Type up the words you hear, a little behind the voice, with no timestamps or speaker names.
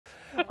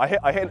I hit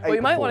an 8 Well,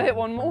 you might before. want to hit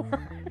one more.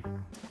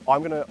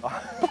 I'm gonna.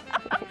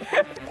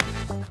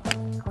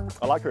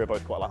 I like how we're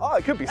both quite like. Oh,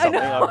 it could be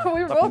something. I know,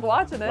 we were both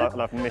watching it.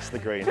 And I've missed the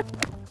green.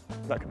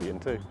 That could be in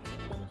too.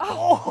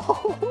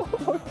 Oh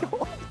my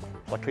god!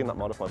 I clean that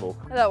mud off my ball.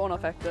 That won't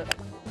affect it.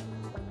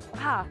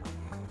 Ah,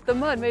 the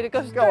mud made it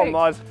go straight. Go on,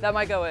 mud. That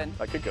might go in.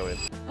 That could go in.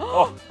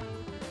 Oh,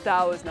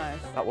 That was nice.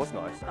 that was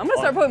nice. I'm gonna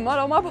start putting mud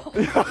on my ball.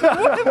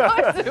 What am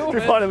I doing? Should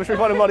we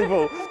find a muddy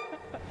ball?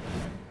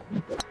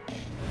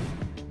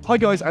 Hi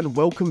guys, and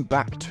welcome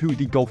back to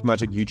the Golf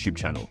Magic YouTube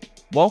channel.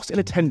 Whilst in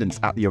attendance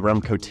at the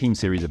Aramco Team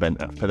Series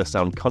event at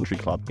Feathersound Country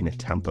Club in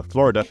Tampa,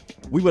 Florida,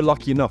 we were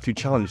lucky enough to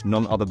challenge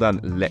none other than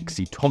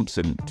Lexi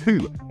Thompson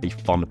to a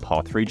fun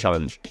par 3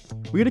 challenge.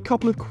 We had a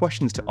couple of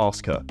questions to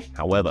ask her.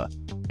 However,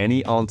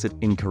 any answered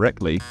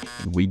incorrectly,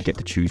 we get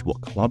to choose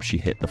what club she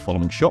hit the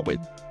following shot with.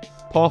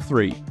 Par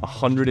 3,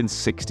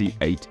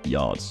 168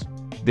 yards.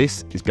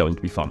 This is going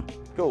to be fun.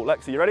 Cool,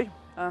 Lexi, you ready?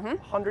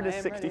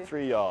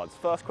 163 yards.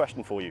 First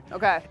question for you.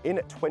 Okay. In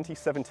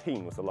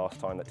 2017 was the last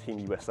time that Team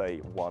USA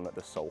won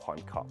the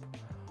Solheim Cup.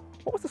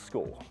 What was the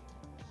score?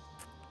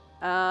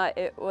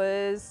 It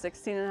was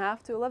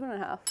 16.5 to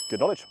 11.5. Good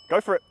knowledge. Go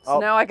for it. So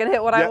now I can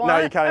hit what I want? Now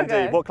you can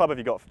Okay. indeed. What club have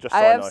you got? Just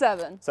so I have know.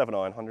 7. 7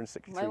 iron,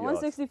 162 My yards.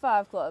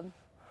 165 club.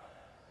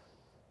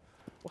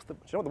 Do you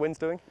know what the wind's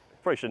doing?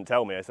 Probably shouldn't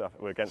tell me, so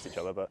we're against each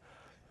other, but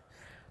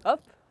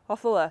Up,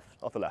 off the left.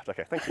 off the left.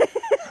 Okay, thank you.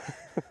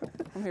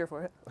 I'm here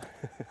for it.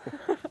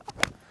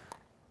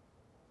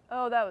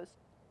 Oh, that was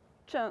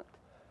chunked.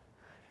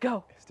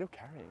 Go. It's still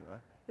carrying,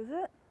 though. Is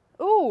it?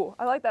 Ooh,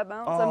 I like that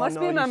bounce. I must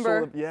be a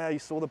member. You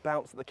saw the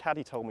bounce that the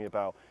caddy told me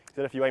about. He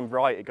said if you aim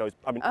right, it goes.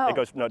 I mean, Oh. it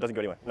goes. No, it doesn't go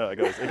anywhere. No, it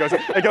goes.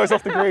 It goes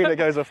off the green. It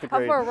goes off the How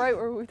green. far right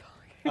were we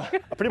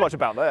talking? Pretty much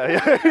about there.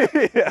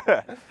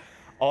 Yeah.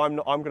 I'm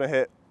gonna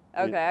hit.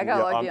 Okay, I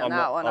got lucky on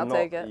that one. I'll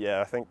take it.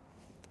 Yeah, I think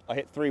I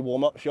hit 3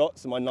 warm-up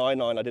shots, and my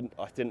 9-iron, I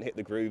didn't hit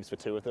the grooves for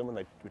 2 of them, and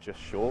they were just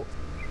short.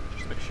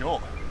 Just a bit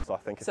short. So I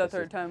think. So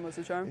third time was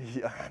the charm?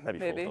 Yeah, maybe.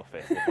 4th or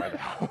 5th. We'll find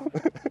out.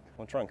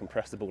 I'll try and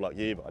compress the ball like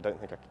you, but I don't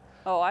think I can.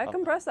 Oh, I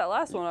compressed that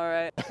last one all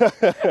right.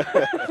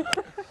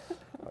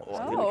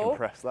 I didn't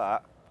compress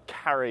that.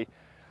 Carry.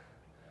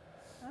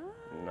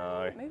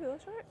 No. Maybe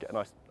let's try it. Get a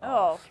nice.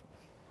 Oh,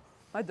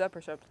 my depth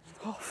perception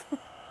is off.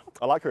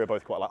 I like how we're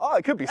both quite like, oh,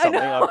 it could be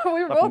something. I know,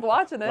 we were both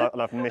watching it.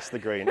 And I've missed the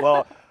green.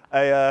 Well,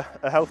 a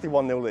healthy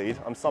 1-0 lead.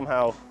 I'm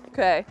somehow.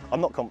 Okay. I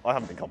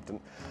haven't been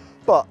competent.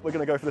 But we're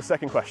going to go for the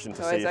second question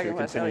to see if you second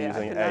continue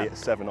question. using I a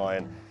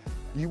 7-iron.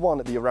 You won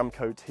at the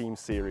Aramco Team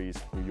Series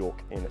New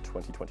York in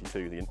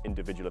 2022, the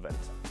individual event.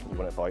 You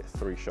won it by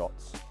 3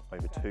 shots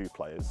over 2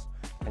 players.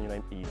 Can you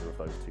name either of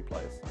those 2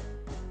 players?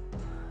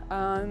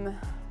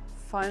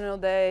 Final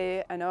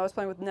day, I know I was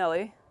playing with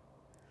Nelly.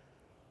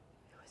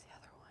 Who was the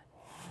other one?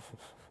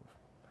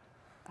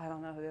 I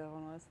don't know who the other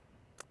one was.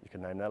 You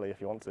can name Nelly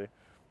if you want to.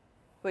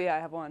 But yeah, I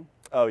have one.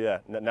 Oh yeah,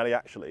 Nelly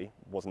actually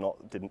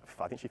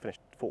I think she finished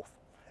 4th.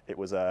 It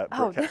was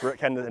Brooke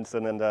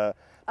Henderson and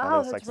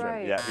that's Sexton.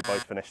 right. Yeah, we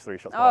both finished 3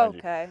 shots Oh, behind you.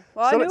 okay.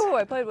 Well, So I knew who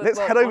I played with. Let's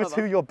well, head one over of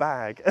to them. your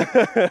bag.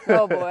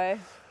 Oh boy.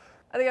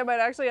 I think I might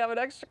actually have an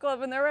extra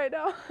club in there right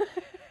now.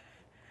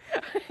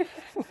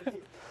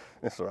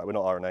 It's all right, we're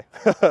not RNA.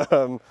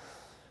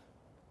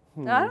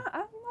 No,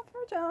 I'm up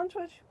for a challenge.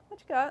 What you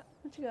got?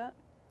 What you got?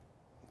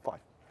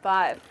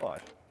 5.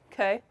 5.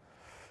 Okay.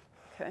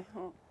 Okay.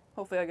 Well,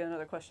 hopefully I get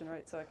another question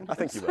right so I can. I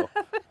think you will.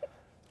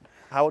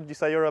 How old did you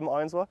say your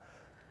irons were?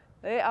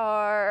 They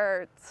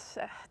are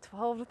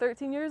 12 to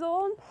 13 years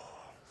old.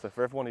 So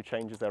for everyone who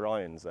changes their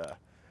irons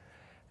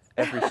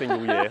every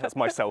single year, that's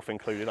myself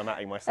included, I'm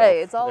adding myself.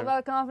 Hey, it's all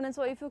about confidence,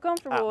 what you feel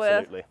comfortable with.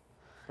 Absolutely.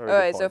 All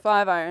right, so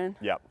 5-iron.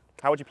 Yeah.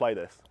 How would you play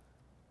this?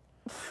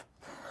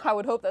 I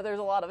would hope that there's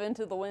a lot of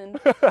into the wind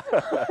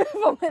if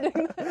I'm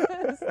hitting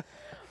this.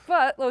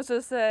 But let's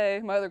just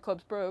say my other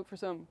club's broke for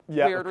some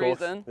weird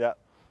reason. Yeah.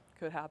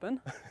 Could happen.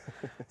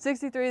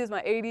 63 is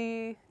my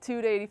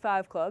 82 to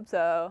 85 club,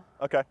 so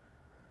Okay.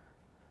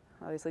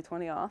 obviously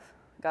 20 off.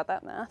 Got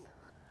that math.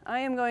 I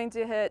am going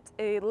to hit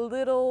a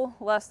little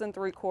less than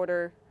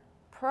 3/4.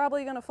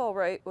 Probably going to fall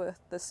right with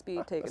the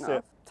speed taken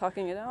off.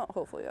 Tucking it out,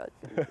 hopefully I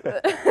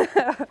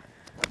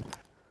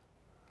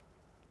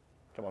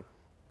Come on.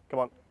 Come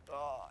on.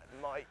 Oh,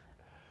 it might.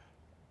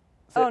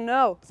 Oh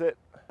no. That's it.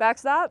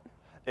 Backstop?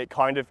 It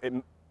kind of.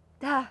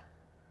 Ah.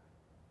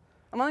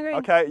 I'm on the green.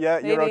 Okay, yeah,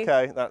 you're Maybe.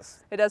 okay. That's.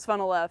 It does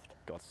funnel left.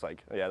 God's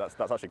sake. Yeah, that's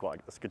actually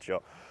that's a good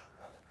shot.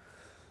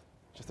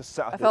 Just a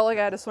set. I felt like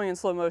I had to swing in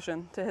slow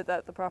motion to hit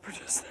that the proper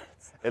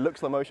distance. It looks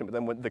slow motion, but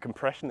then with the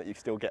compression that you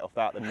still get off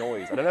that, the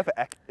noise. I don't know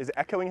if is it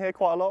echoing here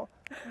quite a lot?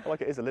 I feel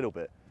like it is a little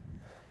bit.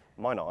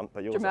 Mine aren't,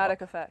 but yours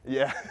Dramatic are. effect.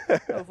 Yeah.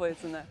 Hopefully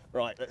it's in there.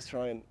 Right, let's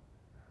try and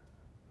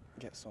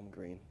get some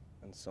green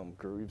and some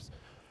grooves.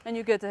 And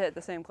you get to hit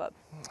the same club.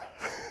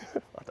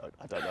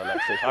 I don't know,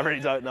 Lexi. I really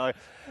don't know.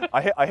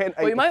 I hit an 8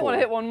 Well, you might want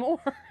to before. hit one more.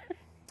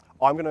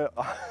 I'm gonna.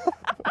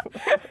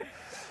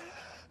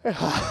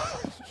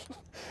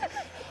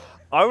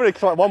 I'm gonna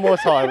try one more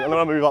time, and then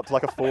I'll move up to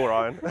like a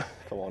 4-iron.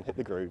 Come on, hit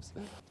the grooves.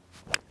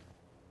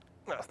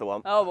 That's the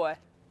one. Oh boy.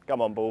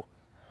 Come on, ball.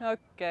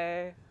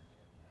 Okay.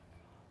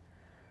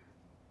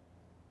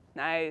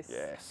 Nice.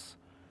 Yes.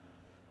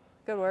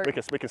 Good work.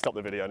 We can stop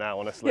the video now,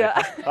 honestly.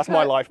 Yeah. That's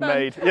my life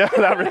made. Yeah,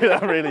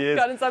 that really is.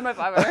 Got inside my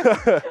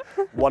fiber.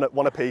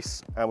 One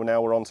apiece, and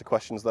we're on to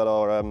questions that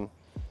are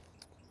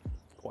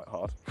quite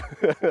hard.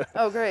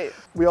 Oh, great.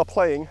 We are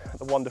playing at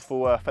the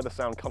wonderful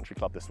Feathersound Country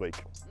Club this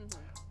week.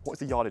 What is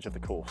the yardage of the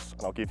course?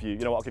 And I'll give you,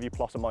 I'll give you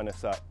plus or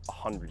minus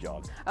 100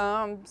 yards.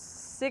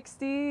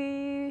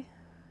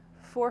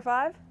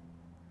 64.5.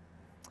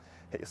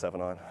 Hit your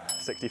 7-iron.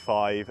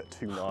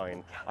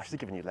 65.29. I should have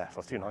given you less. I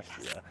was too nice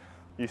to you there.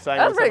 You saying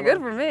That's pretty good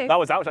for me. That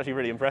was actually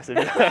really impressive.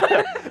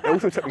 It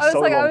also took me so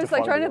long I was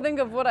to trying to think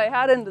of what I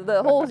had into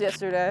the holes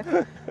yesterday.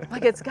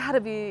 Like, it's got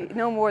to be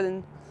no more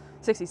than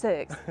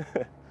 66.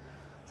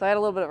 So I had a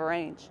little bit of a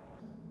range.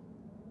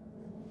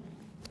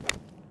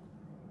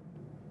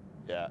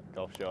 Yeah,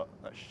 golf shot.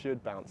 That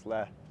should bounce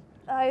left.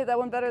 I hit that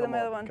one better than Come my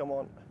on, other one. Come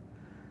on.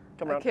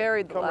 Come I round.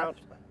 carried the Come left. round.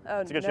 Oh,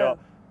 It's a good no. shot.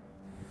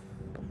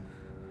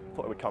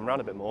 Thought it would come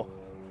round a bit more.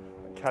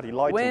 Caddy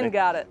lied to me. Wind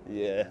got it.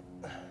 Yeah.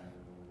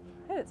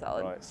 Hit it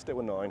solid. Right, still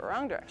a 9.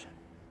 Wrong direction.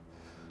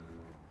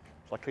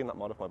 Shall I clean that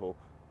mud off my ball?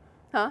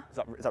 Huh?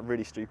 Is that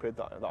really stupid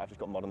that I've just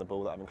got mud on the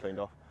ball that I haven't cleaned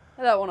off?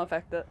 That won't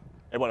affect it.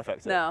 It won't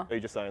affect it? No. Are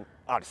you just saying,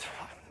 not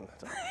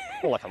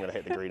like I'm going to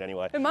hit the green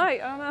anyway. It might,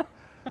 I don't know.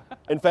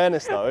 In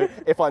fairness though,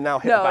 if I now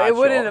hit a No, bad it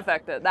wouldn't shot,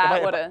 affect it.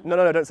 That wouldn't. No,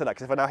 don't say that,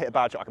 because if I now hit a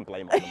bad shot, I can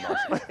blame it on the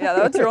mud. Yeah,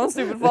 that's your own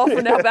stupid fault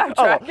for now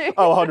backtracking.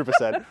 Oh,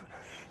 100%.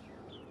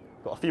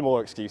 Got a few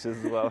more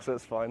excuses as well, so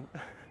it's fine.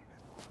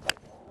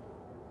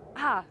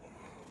 Ah,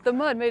 the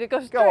mud made it go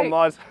straight. Go on,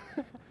 mud.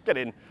 Get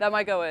in. That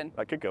might go in.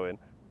 That could go in.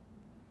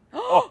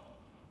 Oh!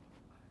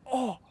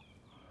 Oh!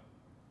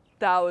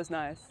 That was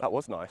nice. That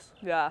was nice.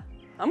 Yeah.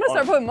 I'm going to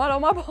start putting mud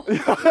on my ball.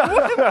 What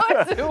am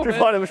I doing?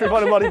 Should we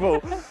find a muddy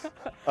ball?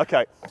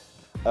 Okay.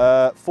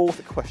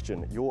 Fourth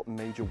question. Your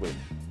major win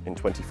in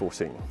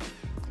 2014.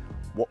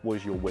 What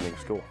was your winning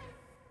score?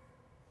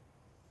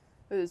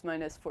 It was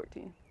minus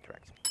 14.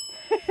 Correct.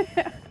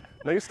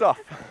 Know your stuff.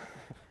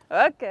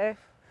 Okay.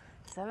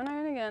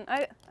 7-iron again.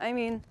 I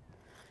mean,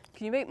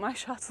 can you make my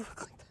shots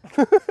look like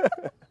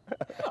that?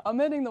 I'm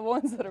hitting the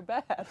ones that are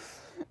bad.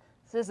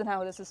 This isn't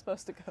how this is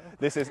supposed to go.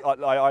 This is,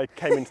 I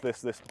came into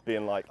this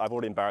being like, I've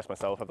already embarrassed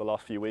myself over the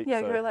last few weeks.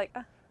 Yeah, so, you're like,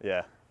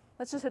 yeah.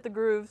 let's just hit the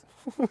grooves.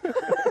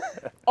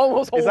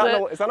 Almost hold Is that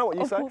it. not what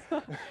you say?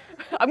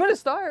 I'm going to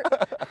start.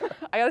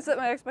 I got to set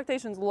my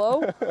expectations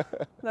low.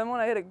 Then when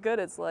I hit it good,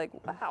 it's like,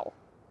 wow.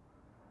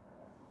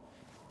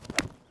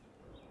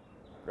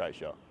 Great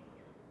shot.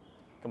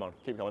 Come on,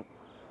 keep going.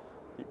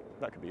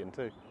 That could be in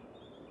too.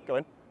 Go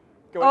in.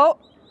 Go in. Oh.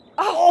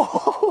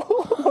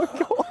 Oh my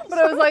God. But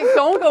I was like,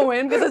 don't go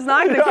in because it's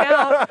not going to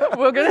count.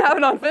 We're going to have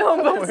it on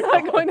film, but it's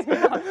not going to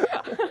count.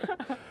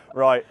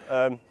 Right,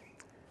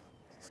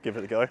 let's give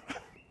it a go.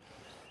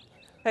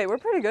 Hey, we're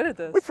pretty good at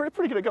this. We're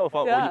pretty good at golf,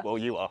 aren't we? Yeah. Well,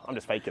 you are. I'm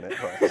just faking it.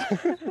 But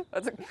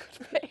That's a good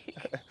fake.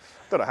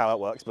 don't know how that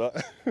works,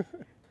 but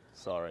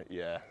sorry.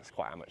 Yeah, it's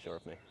quite amateur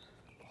of me.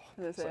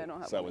 I was gonna say, I don't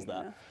have So one was even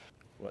that. now.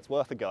 Well, it's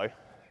worth a go.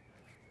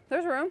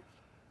 There's room.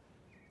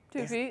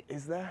 2 feet.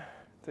 Is there?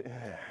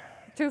 Yeah.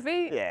 2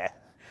 feet? Yeah.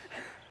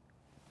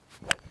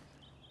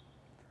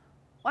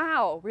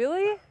 Wow,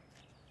 really?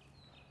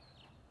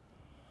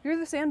 You're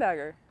the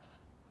sandbagger.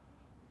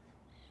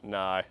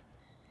 No.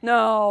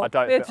 No, I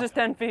don't it's thi- just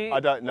 10 feet. I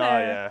don't know.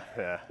 Yeah.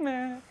 Yeah.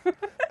 Meh. Still, do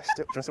you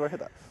want to see where I hit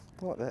that?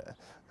 Right there.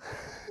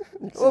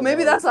 Well,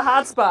 maybe that's a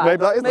hot spot.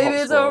 Maybe that is the hot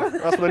it's spot. over there.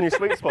 That's where the new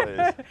sweet spot is.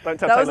 Don't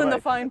tell That was Taylor in the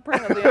May. fine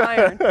print of the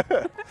iron.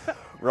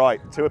 Right,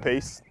 2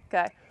 apiece.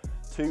 Okay.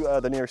 To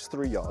the nearest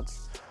 3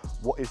 yards.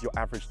 What is your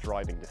average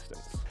driving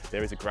distance?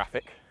 There is a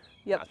graphic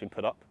that's been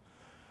put up.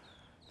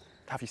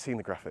 Have you seen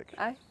the graphic?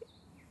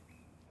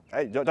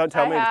 Hey, don't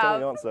tell me, just tell me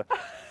the answer.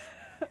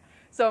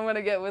 So I'm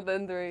gonna get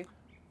within 3.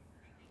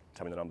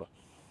 Tell me the number.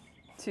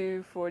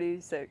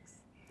 246.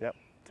 Yep.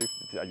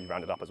 You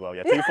rounded up as well,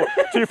 yeah.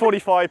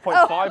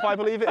 245.5, I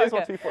believe it is,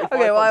 or Okay. 245.25.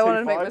 Okay, well, I wanted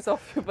to make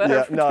myself feel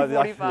better for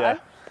 245. Yeah.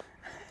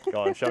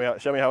 Go on,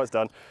 show me how it's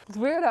done. It's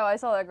weird how I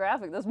saw that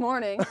graphic this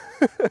morning.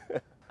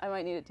 I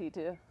might need a T2.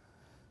 You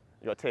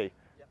got a T?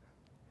 Yep.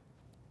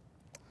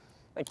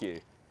 Thank you.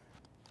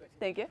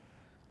 Thank you.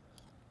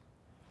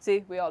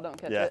 See, we all don't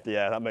catch it.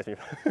 Yeah, that makes me.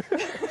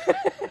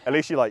 At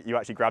least you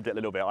actually grabbed it a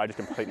little bit. I just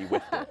completely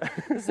whiffed it.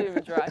 Let's see if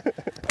we try.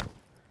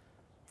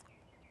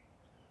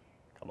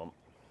 Come on.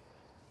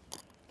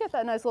 Get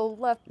that nice little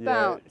left Yeah,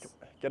 bounce.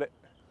 get it.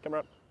 Come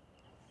around.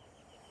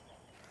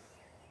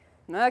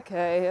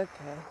 Okay.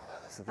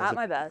 So Not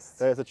my best.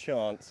 There's a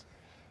chance.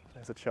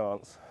 There's a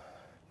chance.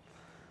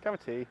 Have a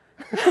tea.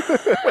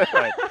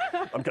 Right,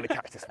 I'm gonna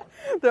catch this one.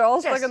 They're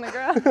all stuck on the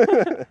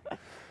ground.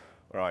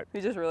 Right.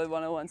 He just really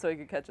wanted one so he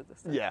could catch it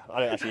this time. Yeah,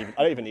 I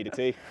don't even need a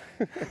tea.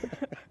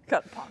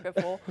 Got a pocket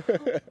full.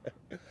 Good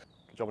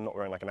job of not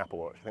wearing like an Apple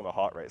Watch. I think my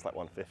heart rate is like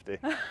 150.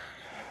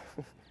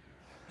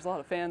 There's a lot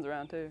of fans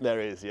around too.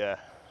 There is, yeah.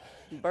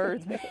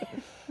 Birds, maybe.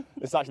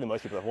 It's actually the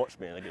most people that have watched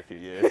me in a good few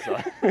years. So.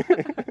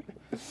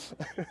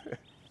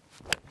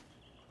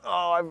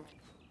 Oh,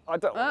 I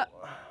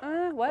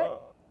don't.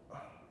 What?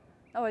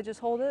 Oh, I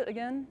just hold it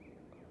again?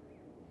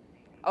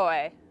 Oh,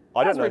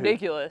 that's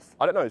ridiculous.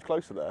 I don't know who's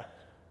closer there,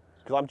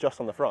 because I'm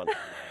just on the front.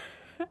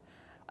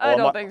 I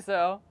don't think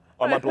so.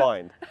 Or am I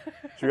blind?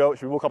 Should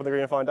we walk up on the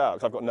green and find out?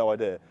 Because I've got no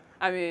idea.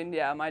 I mean,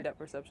 yeah, my depth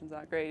perception's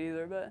not great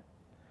either, but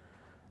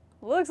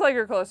looks like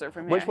you're closer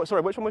from here.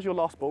 Which one was your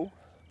last ball?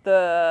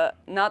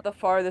 Not the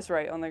farthest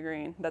right on the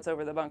green. That's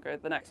over the bunker.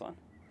 The next one.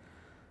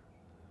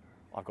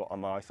 I've got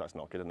on my eyesight's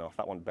not good enough.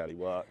 That one barely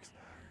works.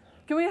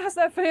 Can we ask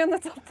that fan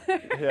that's up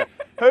there? Yeah.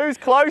 Who's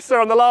closer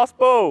on the last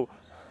ball?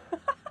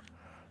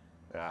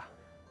 Yeah.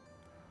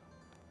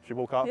 Should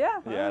we walk up? Yeah.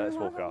 Yeah, let's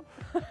walk up.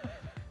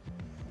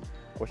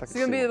 It's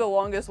gonna be the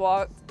longest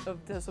walk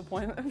of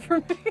disappointment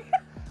for me.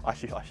 I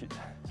should.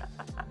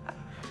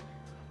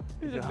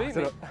 You just beat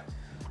me.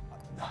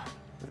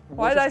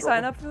 Why did I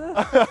sign up for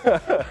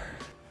this?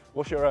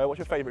 What's your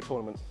favourite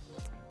tournament?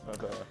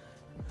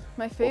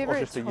 My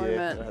favourite just a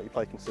tournament. Year, you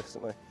play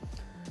consistently.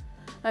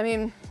 I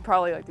mean,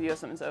 probably like the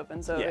U.S. Women's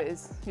Open. So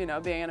it's, you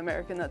know, being an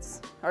American,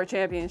 that's our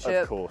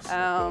championship. Of course.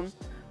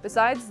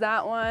 Besides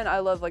that one, I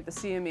love like the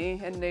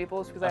CME in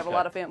Naples because I have a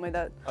lot of family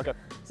that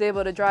is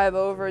able to drive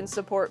over and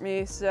support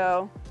me.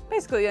 So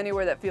basically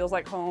anywhere that feels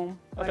like home.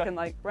 I can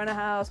like rent a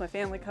house, my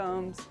family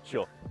comes.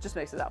 Sure. Just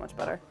makes it that much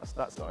better.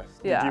 That's nice.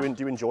 Yeah. Do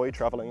you enjoy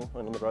traveling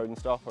on the road and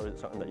stuff, or is it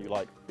something that you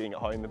like being at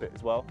home a bit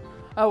as well?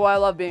 Oh, well, I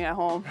love being at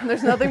home.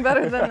 There's nothing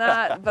better than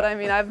that. But I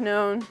mean, I've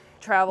known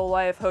travel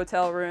life,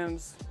 hotel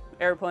rooms,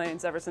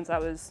 airplanes ever since I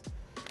was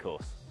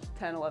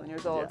 10, 11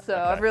 years old. So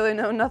I've really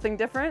known nothing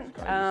different.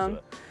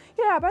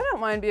 Yeah, but I don't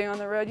mind being on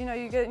the road. You know,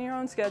 you get in your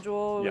own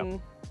schedule, and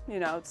you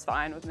know, it's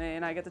fine with me.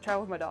 And I get to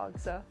travel with my dog,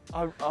 so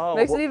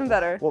makes it even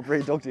better. What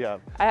breed dog do you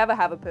have? I have a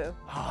Havapoo.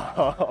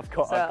 I've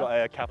got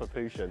a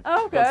Capuchin.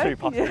 Oh, okay. Got 2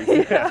 puppies.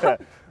 Yeah.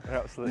 They're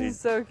absolutely. He's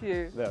so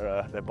cute.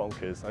 They're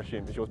bonkers. I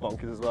assume is yours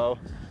bonkers as well?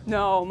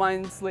 No,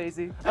 mine's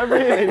lazy. Oh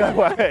really? No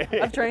way.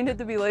 I've trained it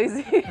to be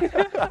lazy.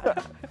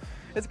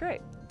 It's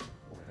great. Oh,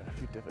 we've got a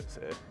few divots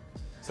here.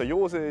 So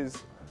yours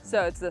is.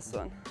 So it's this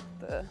one,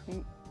 the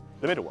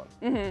middle one.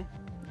 Mhm.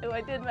 Oh,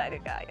 I did make a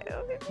guy.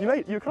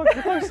 You're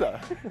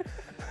closer.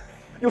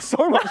 You're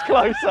so much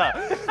closer.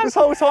 This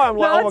whole time I'm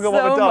like, oh my god,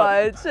 what have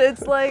I done? So much.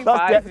 It's like that's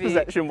 5 depth feet.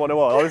 perception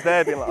 101. I was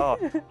there being like, oh,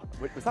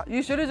 wait, was that?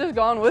 You should have just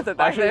gone with it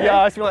back there. Yeah,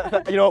 I was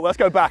like, you know what, let's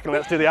go back and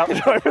let's do the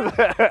outro over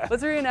there.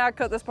 Let's reenact,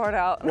 cut this part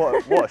out.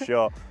 What a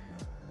shot.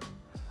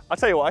 I'll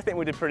tell you what, I think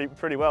we did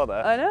pretty well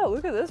there. I know,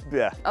 look at this.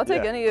 Yeah. I'll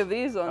take any of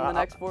these on the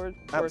next 4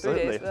 or 3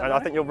 days. And I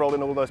think you'll roll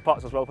in all those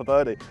parts as well for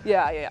birdie.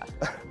 Yeah.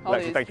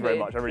 Lexi, thank you very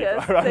much. I really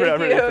yes,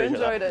 appreciate it.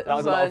 Enjoyed it. That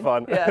was a lot of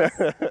fun. Yes.